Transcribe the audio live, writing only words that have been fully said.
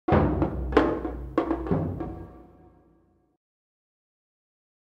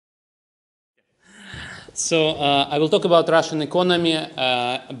So I will talk about Russian economy,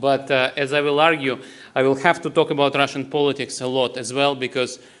 but as I will argue, I will have to talk about Russian politics a lot as well,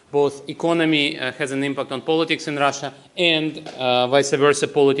 because both economy has an impact on politics in Russia, and vice versa,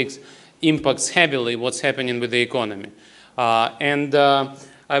 politics impacts heavily what's happening with the economy.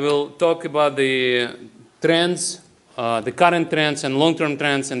 I will talk about the trends, the current trends and long-term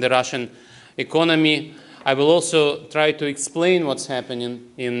trends in the Russian economy. I will also try to explain what's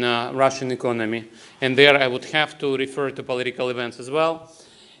happening in Russian economy, and there I would have to refer to political events as well.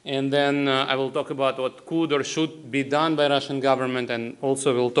 And then I will talk about what could or should be done by Russian government, and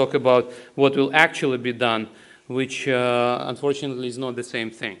also we'll talk about what will actually be done, which unfortunately is not the same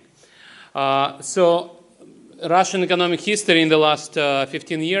thing. So Russian economic history in the last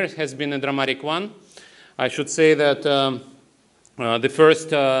 15 years has been a dramatic one. I should say that the first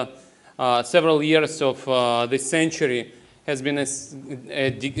several years of this century has been a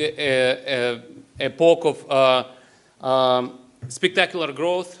epoch of spectacular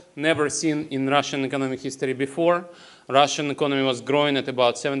growth, never seen in Russian economic history before. Russian economy was growing at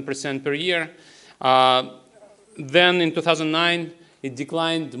about 7% per year. Then in 2009, it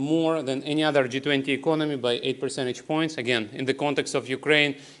declined more than any other G20 economy by 8 percentage points. Again, in the context of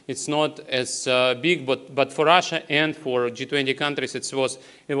Ukraine, it's not as big, but for Russia and for G20 countries, it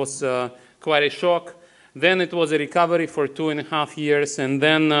was quite a shock. Then it was a recovery for 2.5 years, and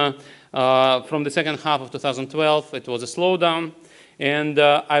then from the second half of 2012, it was a slowdown. And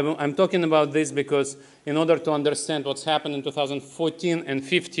I'm talking about this because in order to understand what's happened in 2014 and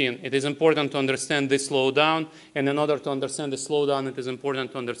 15, it is important to understand this slowdown. And in order to understand the slowdown, it is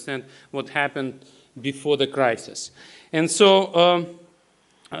important to understand what happened before the crisis. And so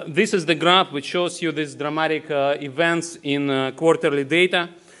this is the graph which shows you these dramatic events in quarterly data.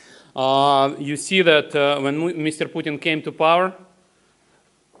 You see that when Mr. Putin came to power,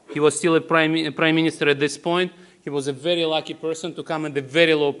 he was still a prime minister at this point. He was a very lucky person to come at the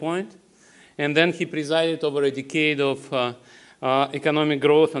very low point. And then he presided over a decade of economic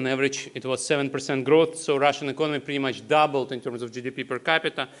growth. On average, it was 7% growth. So Russian economy pretty much doubled in terms of GDP per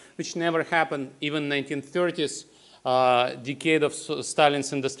capita, which never happened. Even 1930s decade of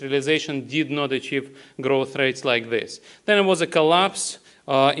Stalin's industrialization did not achieve growth rates like this. Then it was a collapse.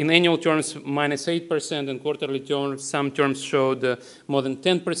 In annual terms, minus 8%. In quarterly terms, some terms showed more than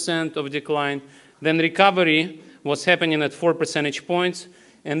 10% of decline. Then recovery was happening at 4 percentage points.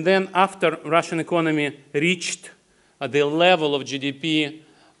 And then after Russian economy reached the level of GDP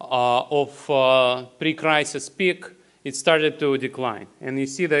of pre-crisis peak, it started to decline. And you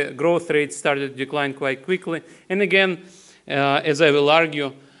see the growth rate started to decline quite quickly. And again, as I will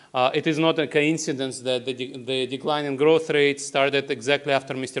argue, it is not a coincidence that the decline in growth rate started exactly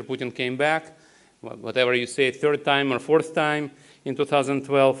after Mr. Putin came back. Whatever you say, third time or fourth time in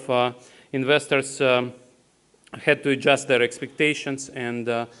 2012, investors had to adjust their expectations, and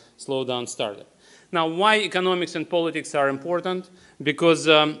slowdown started. Now, why economics and politics are important? Because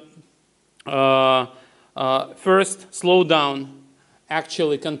first, slowdown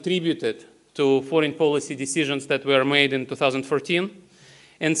actually contributed to foreign policy decisions that were made in 2014.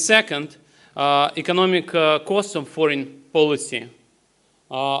 And second, economic costs of foreign policy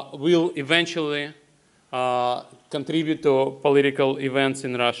will eventually contribute to political events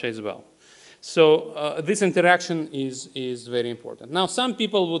in Russia as well. So this interaction is very important. Now, some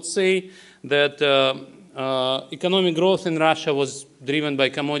people would say that economic growth in Russia was driven by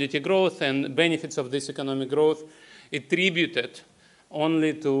commodity growth, and benefits of this economic growth attributed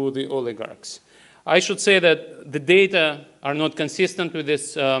only to the oligarchs. I should say that the data are not consistent with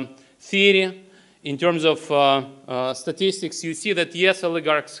this theory. In terms of statistics, you see that yes,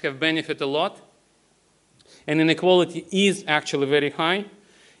 oligarchs have benefited a lot, and inequality is actually very high.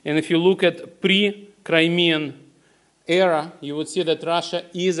 And if you look at pre-Crimean era, you would see that Russia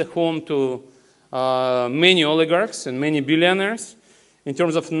is a home to many oligarchs and many billionaires. In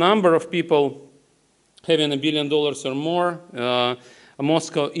terms of number of people having $1 billion or more,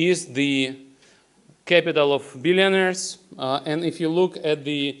 Moscow is the capital of billionaires. And if you look at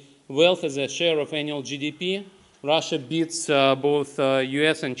the wealth as a share of annual GDP, Russia beats both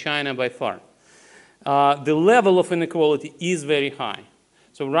US and China by far. The level of inequality is very high.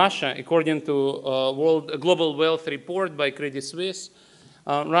 So Russia, according to Global Wealth Report by Credit Suisse,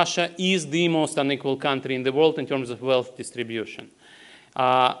 Russia is the most unequal country in the world in terms of wealth distribution.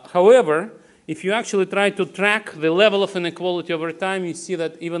 However, if you actually try to track the level of inequality over time, you see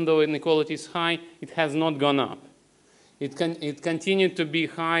that even though inequality is high, it has not gone up. It continued to be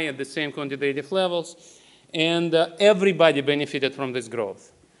high at the same quantitative levels, and everybody benefited from this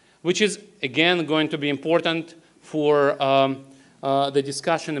growth, which is, again, going to be important for the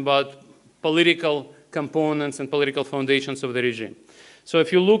discussion about political components and political foundations of the regime. So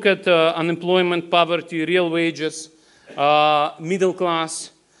if you look at unemployment, poverty, real wages, middle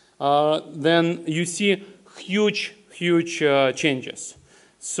class, then you see huge changes.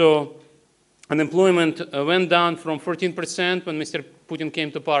 So unemployment went down from 14% when Mr. Putin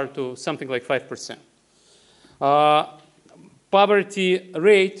came to power to something like 5%. Poverty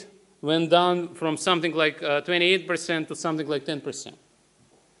rate went down from something like 28% to something like 10%.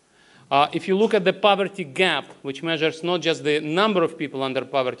 If you look at the poverty gap, which measures not just the number of people under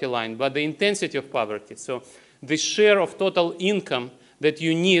poverty line, but the intensity of poverty, so the share of total income that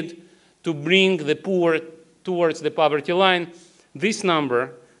you need to bring the poor towards the poverty line, this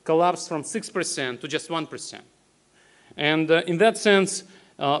number collapsed from 6% to just 1%. And in that sense,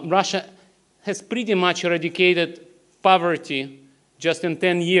 Russia has pretty much eradicated poverty just in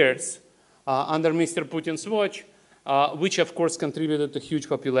 10 years under Mr. Putin's watch, which of course contributed to huge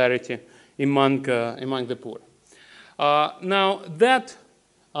popularity among the poor. Now that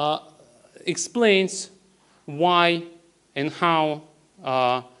explains why and how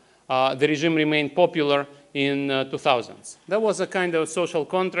the regime remained popular in 2000s. That was a kind of social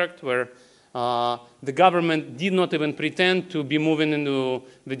contract where the government did not even pretend to be moving into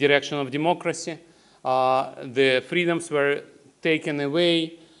the direction of democracy. The freedoms were taken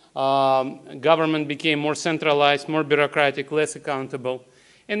away. Government became more centralized, more bureaucratic, less accountable.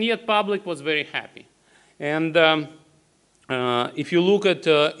 And yet public was very happy. And if you look at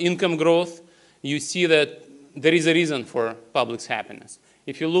income growth, you see that there is a reason for public's happiness.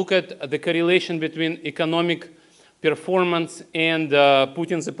 If you look at the correlation between economic performance and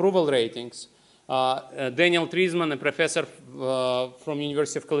Putin's approval ratings, Daniel Treisman, a professor from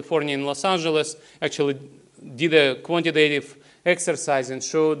University of California in Los Angeles, actually did a quantitative exercise and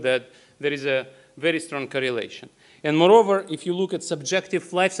showed that there is a very strong correlation. And moreover, if you look at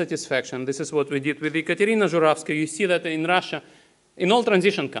subjective life satisfaction, this is what we did with Ekaterina Zhuravskaya, you see that in Russia, in all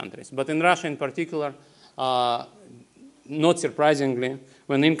transition countries, but in Russia in particular, not surprisingly,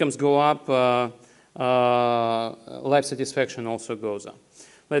 when incomes go up, life satisfaction also goes up.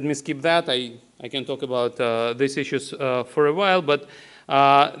 Let me skip that. I can talk about these issues for a while, but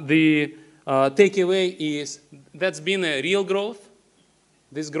the takeaway is that's been a real growth.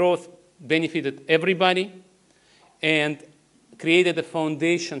 This growth benefited everybody and created a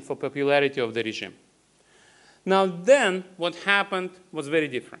foundation for popularity of the regime. Now then, what happened was very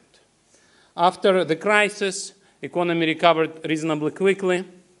different. After the crisis, economy recovered reasonably quickly,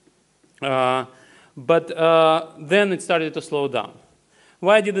 but then it started to slow down.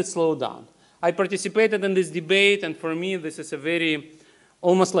 Why did it slow down? I participated in this debate, and for me, this is a very,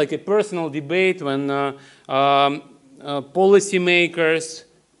 almost like a personal debate when policymakers,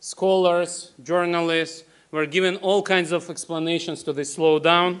 scholars, journalists were given all kinds of explanations to this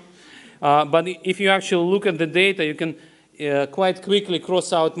slowdown. But if you actually look at the data, you can quite quickly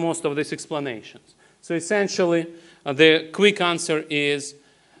cross out most of these explanations. So essentially, the quick answer is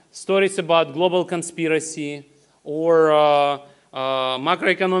stories about global conspiracy or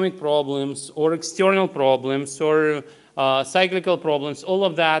macroeconomic problems or external problems or cyclical problems. All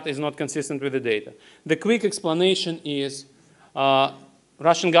of that is not consistent with the data. The quick explanation is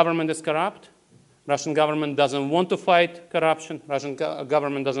Russian government is corrupt. Russian government doesn't want to fight corruption. Russian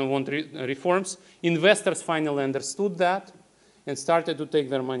government doesn't want reforms. Investors finally understood that and started to take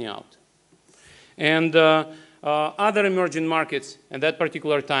their money out. And other emerging markets at that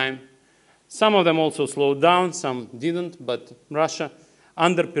particular time, some of them also slowed down, some didn't, but Russia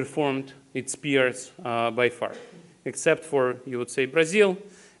underperformed its peers by far, except for, you would say, Brazil.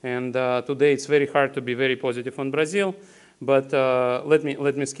 And today it's very hard to be very positive on Brazil, but let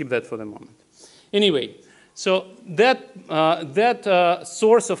me skip that for the moment. Anyway, so that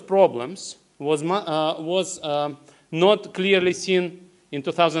source of problems was not clearly seen in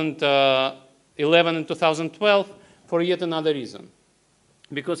 2011 and 2012 for yet another reason.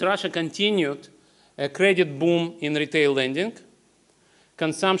 Because Russia continued a credit boom in retail lending.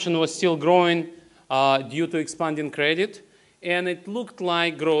 Consumption was still growing due to expanding credit, and it looked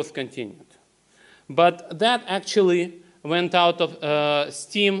like growth continued. But that actually went out of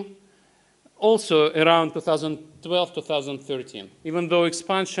steam also around 2012, 2013. Even though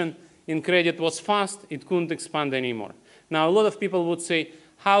expansion in credit was fast, it couldn't expand anymore. Now, a lot of people would say,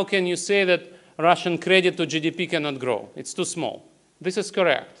 how can you say that Russian credit to GDP cannot grow? It's too small. This is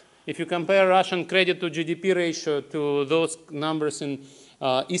correct. If you compare Russian credit to GDP ratio to those numbers in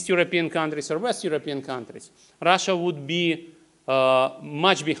East European countries or West European countries, Russia would be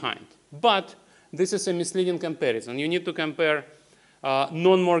much behind. But this is a misleading comparison. You need to compare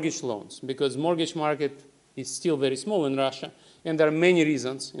non-mortgage loans, because mortgage market is still very small in Russia, and there are many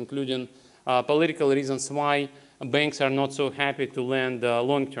reasons, including political reasons why banks are not so happy to lend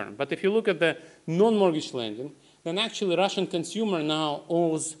long term. But if you look at the non-mortgage lending, then actually Russian consumer now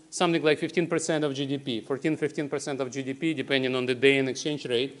owes something like 15% of GDP, 14–15% of GDP, depending on the day and exchange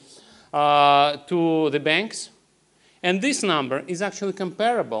rate, to the banks. And this number is actually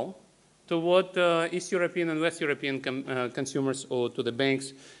comparable to what East European and West European consumers owe to the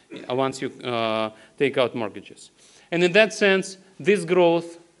banks once you take out mortgages. And in that sense, this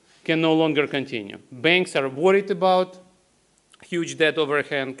growth can no longer continue. Banks are worried about huge debt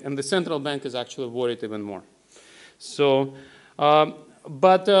overhang, and the central bank is actually worried even more. So,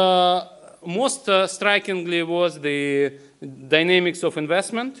 but most strikingly was the dynamics of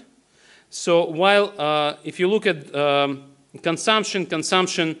investment. So while if you look at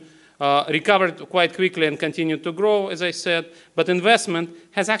consumption recovered quite quickly and continued to grow, as I said, but investment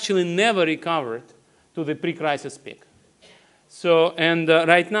has actually never recovered to the pre-crisis peak. So, and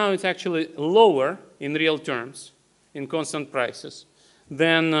right now it's actually lower in real terms, in constant prices,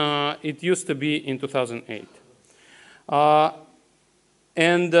 than it used to be in 2008.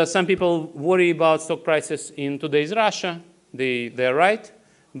 And some people worry about stock prices in today's Russia. They're right.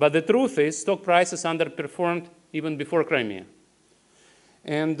 But the truth is stock prices underperformed even before Crimea.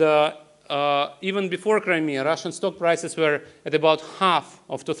 And even before Crimea, Russian stock prices were at about half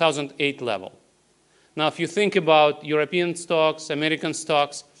of 2008 level. Now, if you think about European stocks, American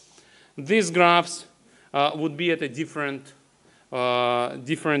stocks, these graphs would be at a different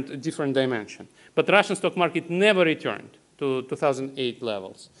dimension. But the Russian stock market never returned to 2008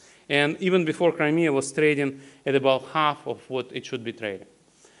 levels. And even before Crimea was trading at about half of what it should be trading.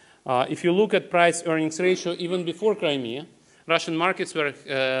 If you look at price-earnings ratio, even before Crimea, Russian markets were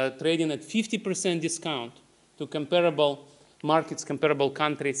trading at 50% discount to comparable markets, comparable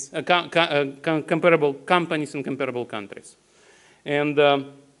countries, comparable companies in comparable countries. And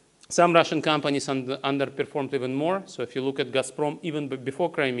some Russian companies underperformed even more. So if you look at Gazprom, even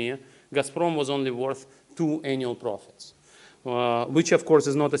before Crimea, Gazprom was only worth 2 annual profits, which of course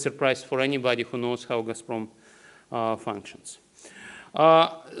is not a surprise for anybody who knows how Gazprom functions.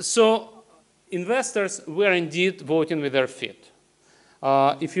 So investors were indeed voting with their feet.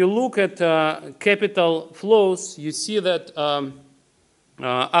 If you look at capital flows, you see that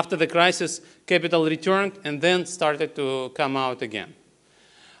after the crisis, capital returned and then started to come out again.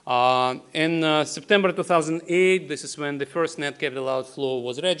 In September 2008, this is when the first net capital outflow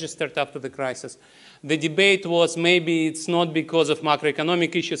was registered after the crisis. The debate was maybe it's not because of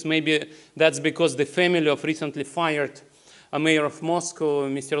macroeconomic issues, maybe that's because the family of recently fired a mayor of Moscow,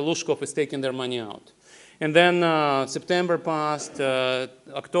 Mr. Lushkov, is taking their money out. And then September passed,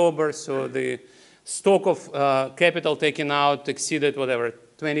 October, so the stock of capital taken out exceeded whatever,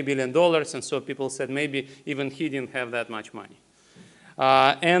 $20 billion, and so people said maybe even he didn't have that much money.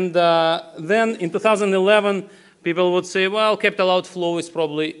 And then in 2011, people would say, well, capital outflow is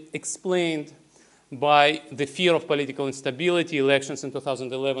probably explained by the fear of political instability, elections in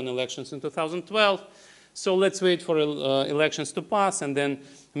 2011, elections in 2012. So let's wait for elections to pass, and then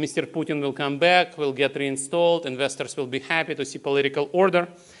Mr. Putin will come back, will get reinstalled, investors will be happy to see political order.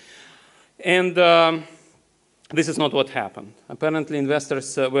 And this is not what happened. Apparently,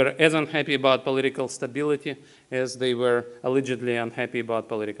 investors were as unhappy about political stability as they were allegedly unhappy about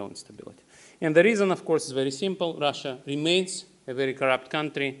political instability. And the reason, of course, is very simple. Russia remains a very corrupt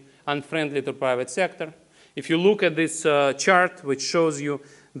country, unfriendly to private sector. If you look at this chart, which shows you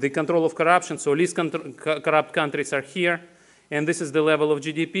the control of corruption, so least corrupt countries are here, and this is the level of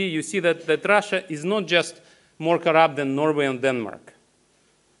GDP, you see that Russia is not just more corrupt than Norway and Denmark.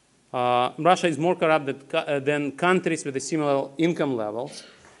 Russia is more corrupt than countries with a similar income levels,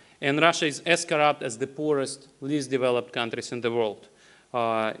 and Russia is as corrupt as the poorest, least developed countries in the world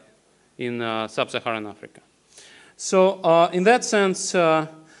in sub-Saharan Africa. So in that sense,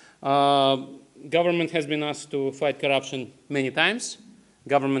 government has been asked to fight corruption many times.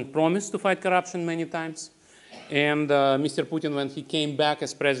 Government promised to fight corruption many times. And Mr. Putin, when he came back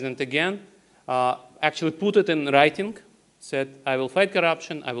as president again, actually put it in writing, said, I will fight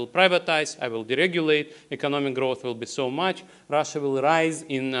corruption, I will privatize, I will deregulate, economic growth will be so much, Russia will rise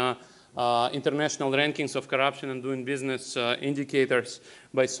in international rankings of corruption and doing business indicators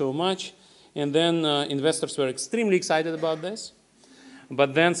by so much. And then investors were extremely excited about this.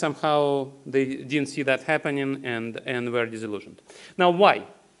 But then somehow they didn't see that happening and were disillusioned. Now, why?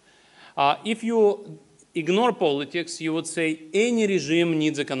 If you ignore politics, you would say any regime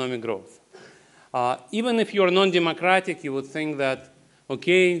needs economic growth. Even if you're non-democratic, you would think that,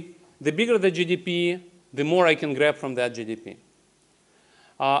 okay, the bigger the GDP, the more I can grab from that GDP.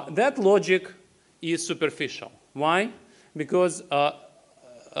 That logic is superficial. Why? Because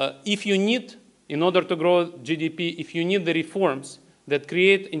if you need, in order to grow GDP, if you need the reforms that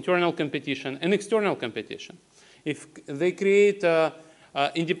create internal competition and external competition, if they create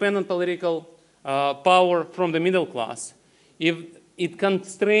independent political power from the middle class, if it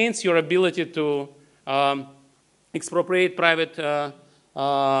constrains your ability to expropriate private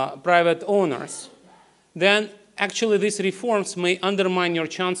owners, then actually these reforms may undermine your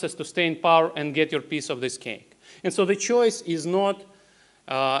chances to stay in power and get your piece of this cake. And so the choice is not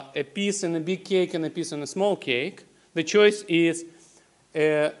a piece in a big cake and a piece in a small cake. The choice is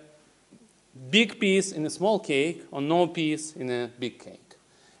a big piece in a small cake or no piece in a big cake.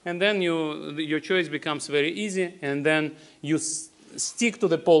 And then your choice becomes very easy, and then you stick to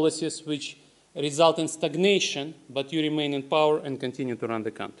the policies which result in stagnation, but you remain in power and continue to run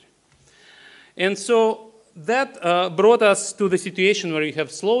the country. And so that brought us to the situation where you have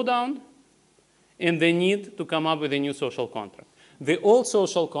slowdown and the need to come up with a new social contract. The old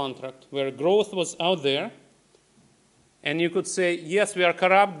social contract, where growth was out there, and you could say, yes, we are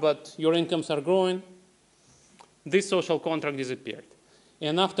corrupt, but your incomes are growing, this social contract disappeared.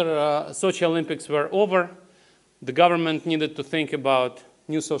 And after Sochi Olympics were over, the government needed to think about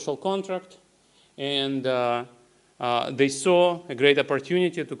new social contract, and they saw a great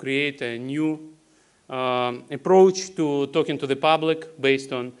opportunity to create a new approach to talking to the public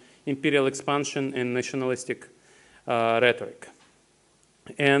based on imperial expansion and nationalistic rhetoric.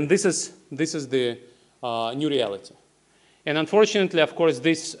 And this is the new reality. And unfortunately, of course,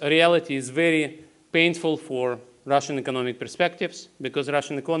 this reality is very painful for Russian economic perspectives, because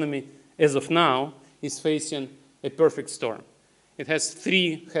Russian economy, as of now, is facing a perfect storm. It has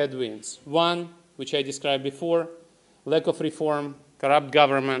three headwinds. One, which I described before, lack of reform, corrupt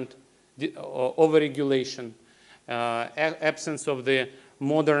government, overregulation, absence of the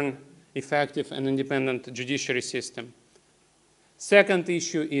modern, effective, and independent judiciary system. Second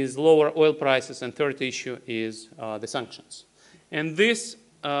issue is lower oil prices, and third issue is the sanctions. And these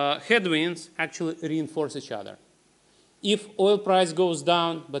headwinds actually reinforce each other. If oil price goes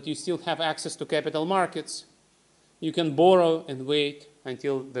down, but you still have access to capital markets, you can borrow and wait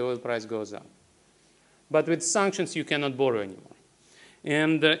until the oil price goes up. But with sanctions, you cannot borrow anymore.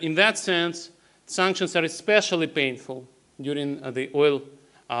 And in that sense, sanctions are especially painful during the oil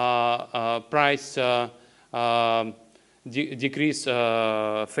price decrease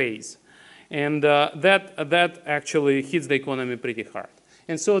phase. And that actually hits the economy pretty hard.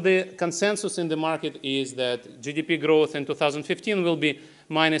 And so the consensus in the market is that GDP growth in 2015 will be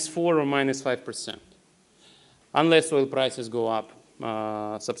 -4 or -5%, unless oil prices go up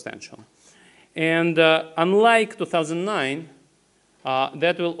substantially. And unlike 2009,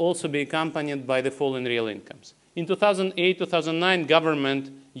 that will also be accompanied by the fall in real incomes. In 2008, 2009, government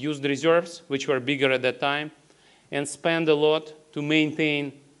used reserves, which were bigger at that time, and spent a lot to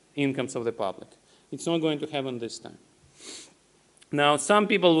maintain incomes of the public. It's not going to happen this time. Now, some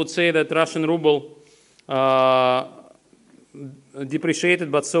people would say that Russian ruble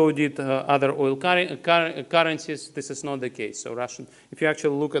depreciated, but so did other oil currencies. This is not the case. So if you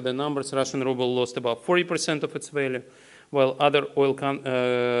actually look at the numbers, Russian ruble lost about 40% of its value, while other oil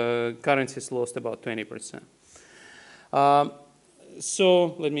currencies lost about 20%.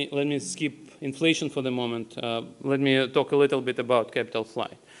 So let me skip inflation for the moment. Let me talk a little bit about capital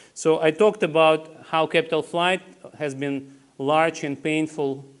flight. So I talked about how capital flight has been large and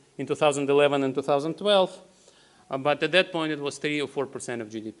painful in 2011 and 2012, but at that point it was 3 or 4% of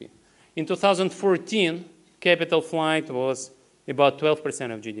GDP. In 2014, capital flight was about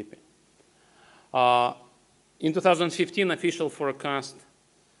 12% of GDP. In 2015, official forecast,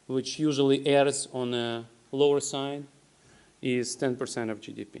 which usually errs on a lower side, is 10% of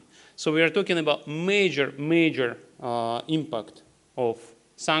GDP. So we are talking about major impact of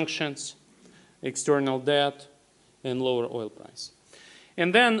sanctions, external debt, and lower oil price.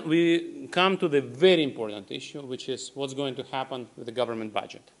 And then we come to the very important issue, which is what's going to happen with the government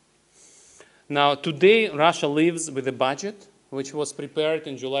budget. Now, today, Russia lives with a budget which was prepared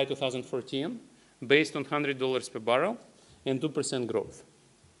in July 2014, based on $100 per barrel and 2% growth.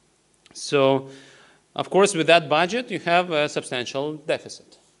 So, of course, with that budget, you have a substantial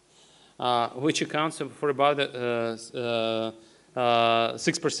deficit, which accounts for about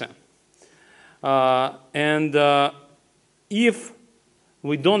 6%. If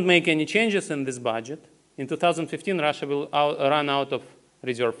we don't make any changes in this budget, in 2015, Russia will run out of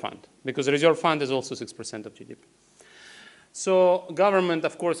reserve fund, because the reserve fund is also 6% of GDP. So government,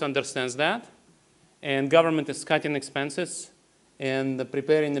 of course, understands that, and government is cutting expenses and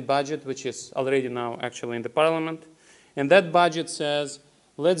preparing a budget, which is already now actually in the parliament. And that budget says,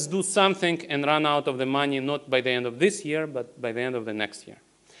 let's do something and run out of the money, not by the end of this year, but by the end of the next year.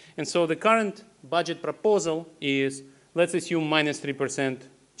 And so the current budget proposal is, let's assume minus 3%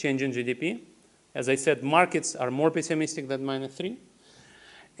 change in GDP. As I said, markets are more pessimistic than minus 3.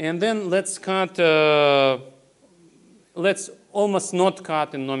 And then let's cut, let's almost not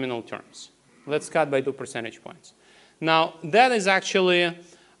cut in nominal terms. Let's cut by 2 percentage points. Now, that is actually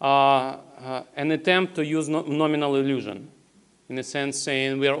an attempt to use nominal illusion, in a sense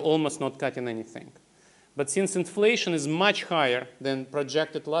saying we are almost not cutting anything. But since inflation is much higher than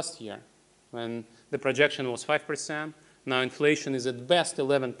projected last year, when the projection was 5%, now inflation is at best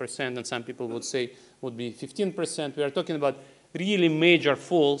 11%, and some people would say would be 15%. We are talking about really major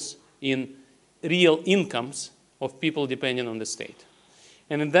falls in real incomes of people depending on the state.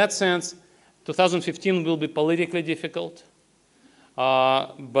 And in that sense, 2015 will be politically difficult,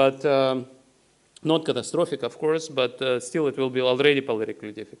 but not catastrophic, of course, but still it will be already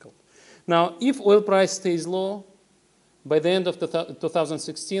politically difficult. Now, if oil price stays low, by the end of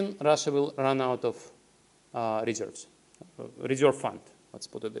 2016, Russia will run out of reserves, reserve fund, let's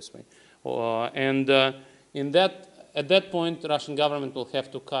put it this way. And at that point, the Russian government will have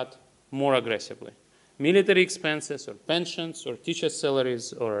to cut more aggressively. Military expenses, or pensions, or teachers'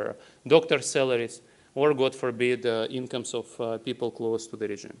 salaries, or doctors' salaries, or, God forbid, incomes of people close to the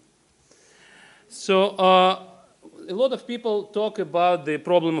regime. So a lot of people talk about the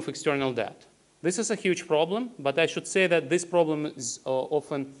problem of external debt. This is a huge problem, but I should say that this problem is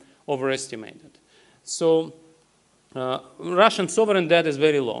often overestimated. So Russian sovereign debt is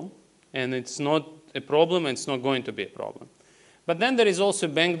very low, and it's not a problem, and it's not going to be a problem. But then there is also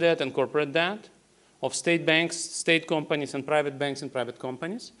bank debt and corporate debt of state banks, state companies, and private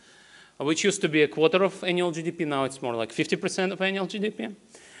companies, which used to be a quarter of annual GDP. Now it's more like 50% of annual GDP.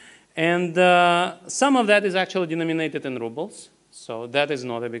 And some of that is actually denominated in rubles, so that is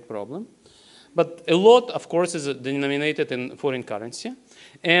not a big problem. But a lot, of course, is denominated in foreign currency.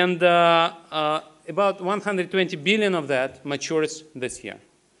 And about 120 billion of that matures this year.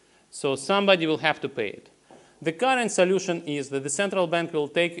 So somebody will have to pay it. The current solution is that the central bank will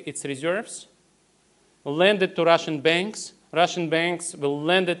take its reserves, lend it to Russian banks. Russian banks will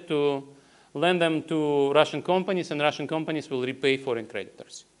lend them to Russian companies, and Russian companies will repay foreign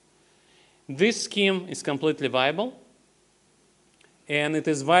creditors. This scheme is completely viable, and it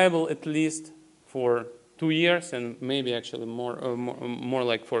is viable at least for 2 years, and maybe actually more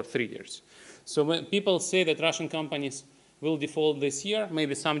like for 3 years. So when people say that Russian companies will default this year,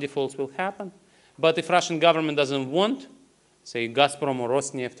 maybe some defaults will happen, but if Russian government doesn't want, say Gazprom or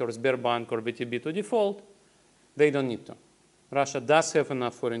Rosneft or Sberbank or VTB to default, they don't need to. Russia does have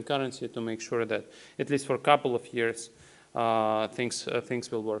enough foreign currency to make sure that at least for a couple of years things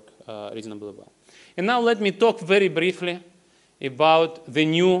will work reasonably well. And now let me talk very briefly about the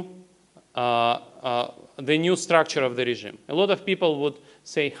new structure of the regime. A lot of people would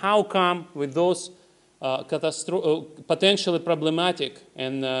say, how come with those potentially problematic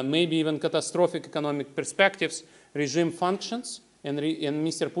and maybe even catastrophic economic perspectives, regime functions and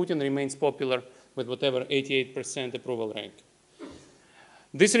Mr. Putin remains popular with whatever 88% approval rank.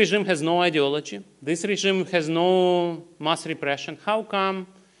 This regime has no ideology. This regime has no mass repression. How come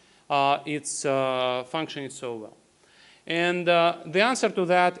it's functioning so well? And the answer to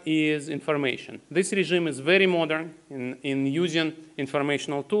that is information. This regime is very modern in using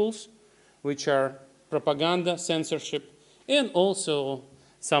informational tools, which are propaganda, censorship, and also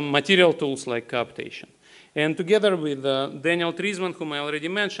some material tools like cooptation. And together with Daniel Treisman, whom I already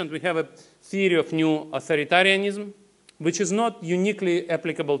mentioned, we have a theory of new authoritarianism, which is not uniquely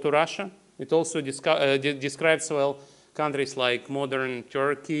applicable to Russia. It also describes well countries like modern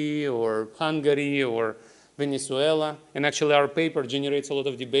Turkey or Hungary or Venezuela. And actually our paper generates a lot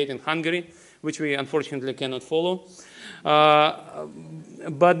of debate in Hungary, which we unfortunately cannot follow.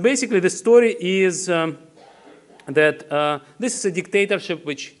 But basically the story is that this is a dictatorship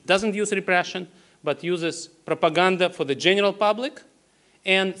which doesn't use repression, but uses propaganda for the general public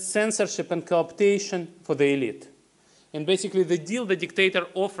and censorship and cooptation for the elite. And basically the deal the dictator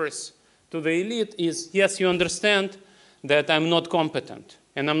offers to the elite is, yes, you understand that I'm not competent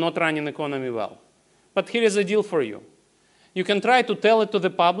and I'm not running the economy well. But here is a deal for you. You can try to tell it to the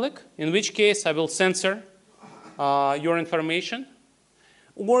public, in which case I will censor your information,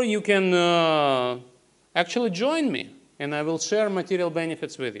 or you can actually join me and I will share material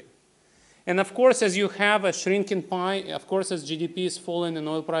benefits with you. And of course, as you have a shrinking pie, of course, as GDP is falling and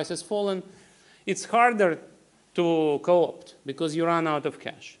oil prices fallen, it's harder to co-opt because you run out of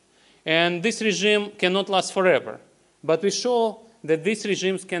cash. And this regime cannot last forever. But we show that these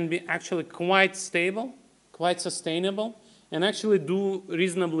regimes can be actually quite stable, quite sustainable, and actually do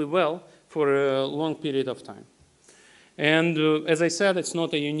reasonably well for a long period of time. And as I said, it's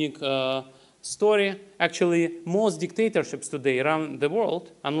not a unique story. Actually, most dictatorships today around the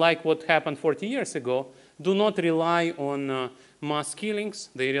world, unlike what happened 40 years ago, do not rely on mass killings.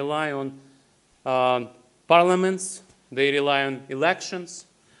 They rely on parliaments. They rely on elections.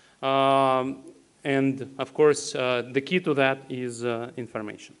 And of course, the key to that is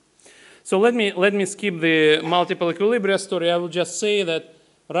information. So let me skip the multiple equilibria story. I will just say that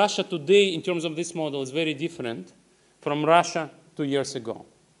Russia today, in terms of this model, is very different from Russia 2 years ago.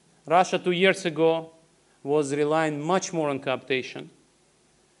 Russia 2 years ago was relying much more on cooptation,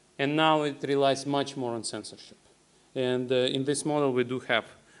 and now it relies much more on censorship. And in this model, we do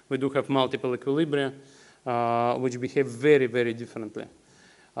have multiple equilibria, which behave very, very differently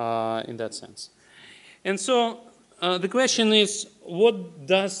in that sense. And so the question is, what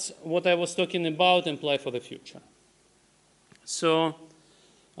does what I was talking about imply for the future? So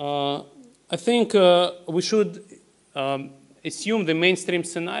I think we should assume the mainstream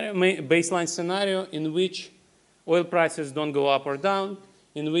scenario, baseline scenario, in which oil prices don't go up or down,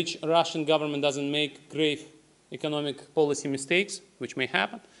 in which Russian government doesn't make grave economic policy mistakes, which may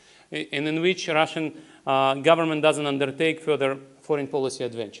happen, and in which Russian government doesn't undertake further foreign policy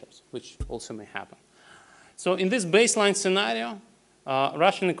adventures, which also may happen. So in this baseline scenario,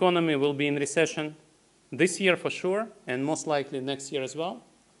 Russian economy will be in recession this year for sure, and most likely next year as well.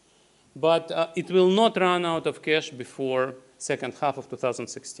 But it will not run out of cash before second half of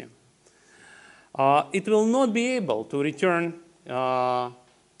 2016. It will not be able to return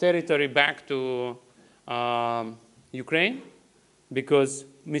territory back to Ukraine, because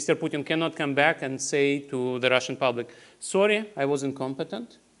Mr. Putin cannot come back and say to the Russian public, sorry, I was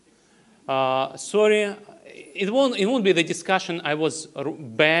incompetent. Sorry, it won't be the discussion I was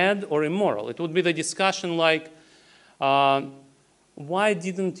bad or immoral. It would be the discussion like, why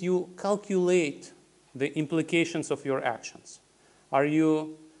didn't you calculate the implications of your actions? Are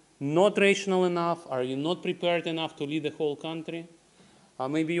you not rational enough? Are you not prepared enough to lead the whole country?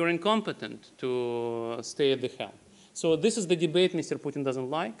 Maybe you're incompetent to stay at the helm. So this is the debate Mr. Putin doesn't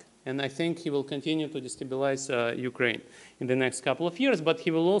like, and I think he will continue to destabilize Ukraine in the next couple of years, but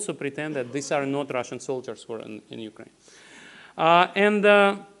he will also pretend that these are not Russian soldiers who are in Ukraine. And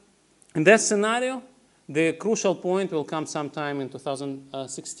in that scenario, the crucial point will come sometime in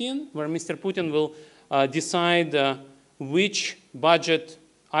 2016, where Mr. Putin will decide which budget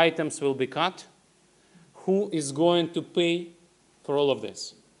items will be cut, who is going to pay for all of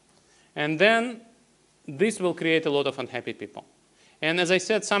this. And then this will create a lot of unhappy people. And as I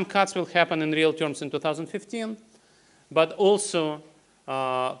said, some cuts will happen in real terms in 2015, but also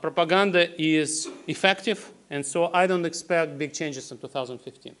propaganda is effective, and so I don't expect big changes in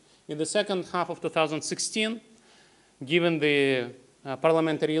 2015. In the second half of 2016, given the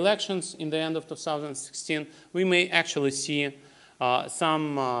parliamentary elections in the end of 2016, we may actually see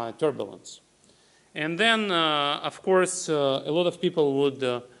some turbulence. And then, of course, a lot of people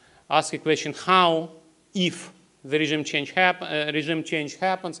would ask a question, how, if the regime change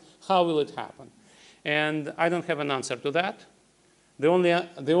happens, how will it happen? And I don't have an answer to that.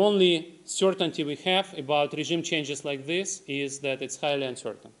 The only certainty we have about regime changes like this is that it's highly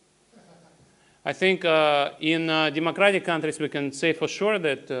uncertain. I think in democratic countries we can say for sure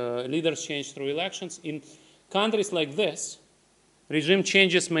that leaders change through elections. In countries like this, regime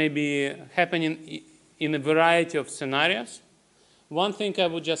changes may be happening in a variety of scenarios. One thing I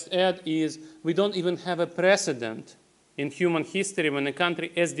would just add is we don't even have a precedent in human history when a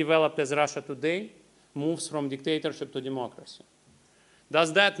country as developed as Russia today moves from dictatorship to democracy.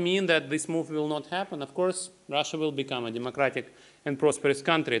 Does that mean that this move will not happen? Of course, Russia will become a democratic and prosperous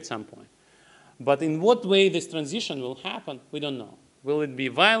country at some point. But in what way this transition will happen, we don't know. Will it be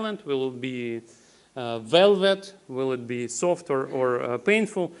violent? Will it be velvet? Will it be soft or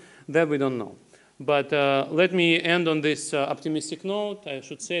painful? That we don't know. But let me end on this optimistic note. I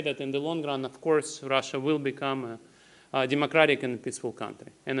should say that in the long run, of course, Russia will become a democratic and peaceful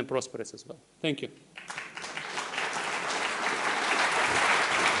country, and a prosperous as well. Thank you.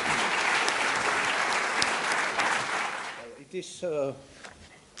 It is,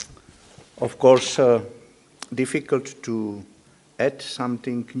 of course, difficult to add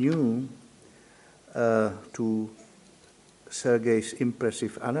something new to Sergei's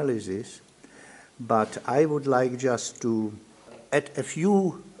impressive analysis. But I would like just to add a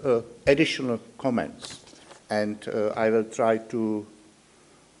few additional comments, and I will try to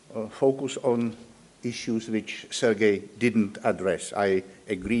focus on issues which Sergei didn't address. I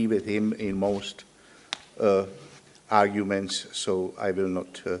agree with him in most arguments, so I will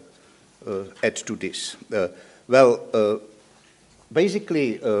not add to this.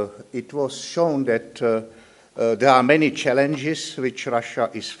 Basically, it was shown that There are many challenges which Russia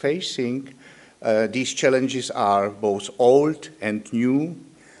is facing. These challenges are both old and new.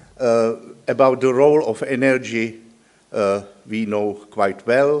 About the role of energy, we know quite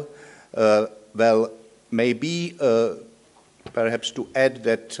well. Well, maybe perhaps to add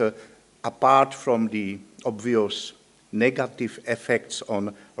that apart from the obvious negative effects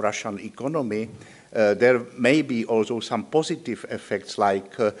on Russian economy, there may be also some positive effects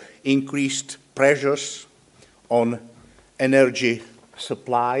like increased pressures on energy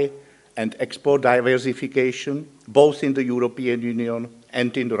supply and export diversification, both in the European Union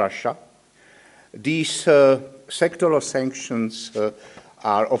and in Russia. These sectoral sanctions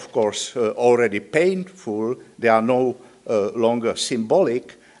are, of course, already painful. They are no longer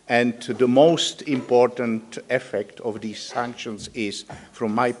symbolic, and the most important effect of these sanctions is,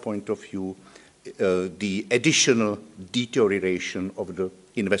 from my point of view, the additional deterioration of the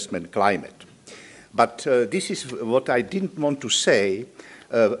investment climate. But this is what I didn't want to say.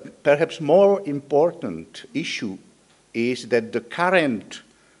 Perhaps more important issue is that the current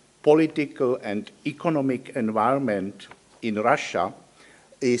political and economic environment in Russia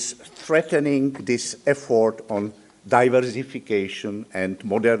is threatening this effort on diversification and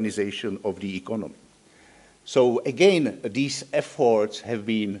modernization of the economy. So again, these efforts have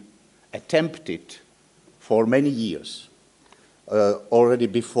been attempted for many years, already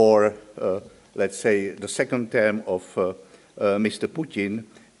before let's say, the second term of Mr. Putin.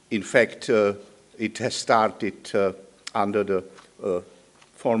 In fact, it has started under the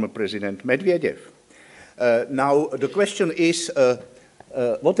former President Medvedev. Now, the question is,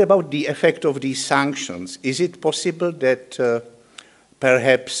 what about the effect of these sanctions? Is it possible that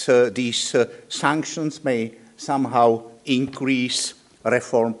perhaps these sanctions may somehow increase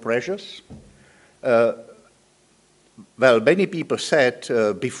reform pressures? Well, many people said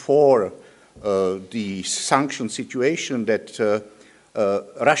before the sanction situation that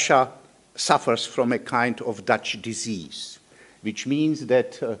Russia suffers from a kind of Dutch disease, which means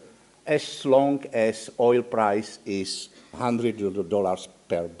that as long as oil price is $100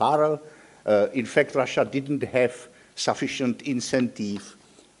 per barrel, in fact, Russia didn't have sufficient incentive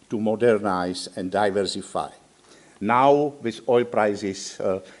to modernize and diversify. Now, with oil prices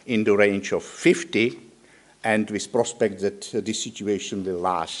in the range of 50, and with prospect that this situation will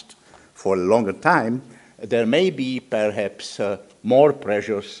last for a longer time, there may be perhaps more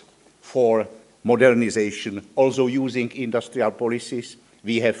pressures for modernization, also using industrial policies.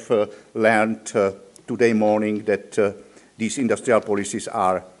 We have learned today morning that these industrial policies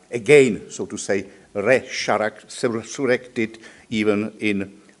are again, so to say, resurrected even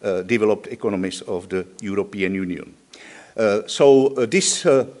in developed economies of the European Union. So this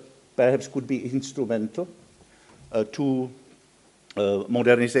perhaps could be instrumental to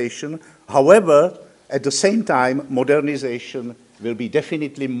modernization. However, at the same time, modernization will be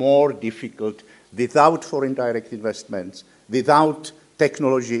definitely more difficult without foreign direct investments, without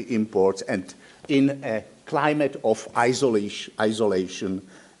technology imports, and in a climate of isolation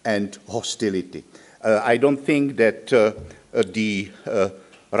and hostility. I don't think that the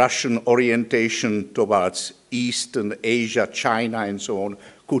Russian orientation towards Eastern Asia, China, and so on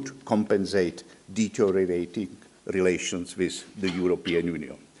could compensate deteriorating relations with the European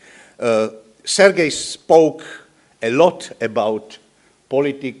Union. Sergei spoke a lot about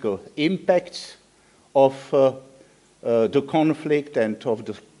political impacts of the conflict and of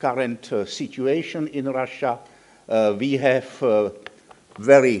the current situation in Russia. We have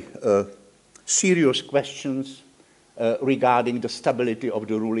very serious questions regarding the stability of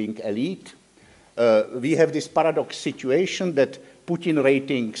the ruling elite. We have this paradox situation that Putin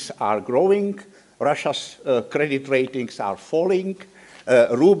ratings are growing, Russia's credit ratings are falling,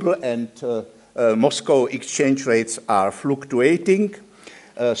 ruble and Moscow exchange rates are fluctuating.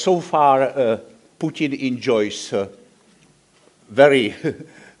 So far, Putin enjoys very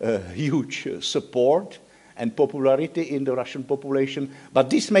huge support and popularity in the Russian population, but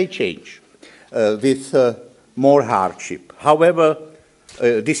this may change with more hardship. However,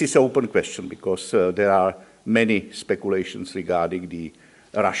 this is an open question because there are many speculations regarding the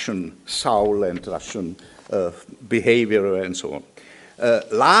Russian soul and Russian behavior and so on.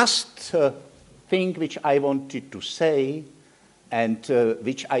 Last thing which I wanted to say, and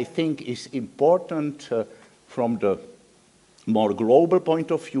which I think is important from the more global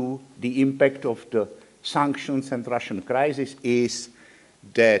point of view, the impact of the sanctions and Russian crisis, is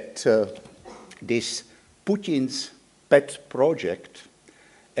that this Putin's pet project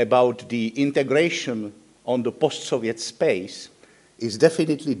about the integration on the post-Soviet space is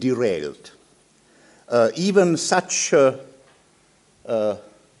definitely derailed. Even such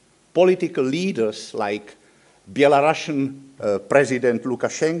political leaders like Belarusian President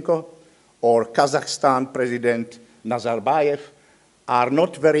Lukashenko or Kazakhstan President Nazarbayev are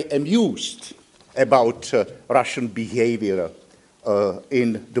not very amused about Russian behavior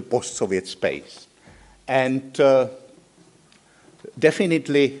in the post-Soviet space. And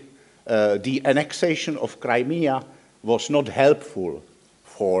definitely the annexation of Crimea was not helpful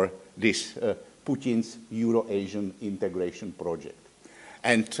for this Putin's Euro-Asian integration project.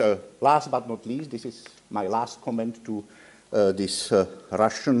 And last but not least, this is my last comment to this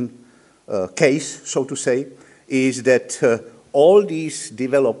Russian case, so to say, is that all these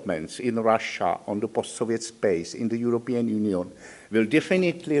developments in Russia on the post-Soviet space, in the European Union, will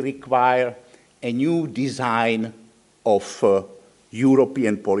definitely require a new design of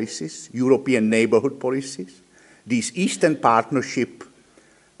European policies, European neighborhood policies. This Eastern Partnership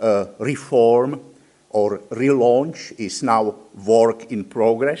reform or relaunch is now work in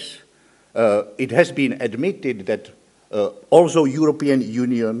progress. It has been admitted that although European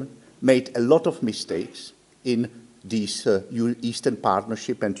Union made a lot of mistakes in these Eastern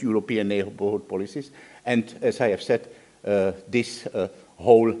Partnership and European neighborhood policies, and as I have said, this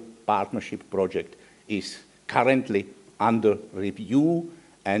whole partnership project is currently under review,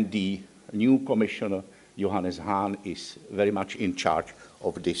 and the new Commissioner, Johannes Hahn, is very much in charge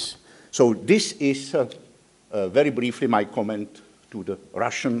of this. So this is very briefly my comment to the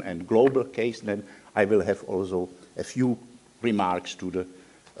Russian and global case. Then I will have also a few remarks to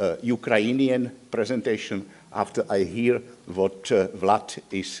the Ukrainian presentation after I hear what Vlad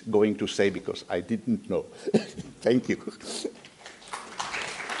is going to say, because I didn't know. Thank you.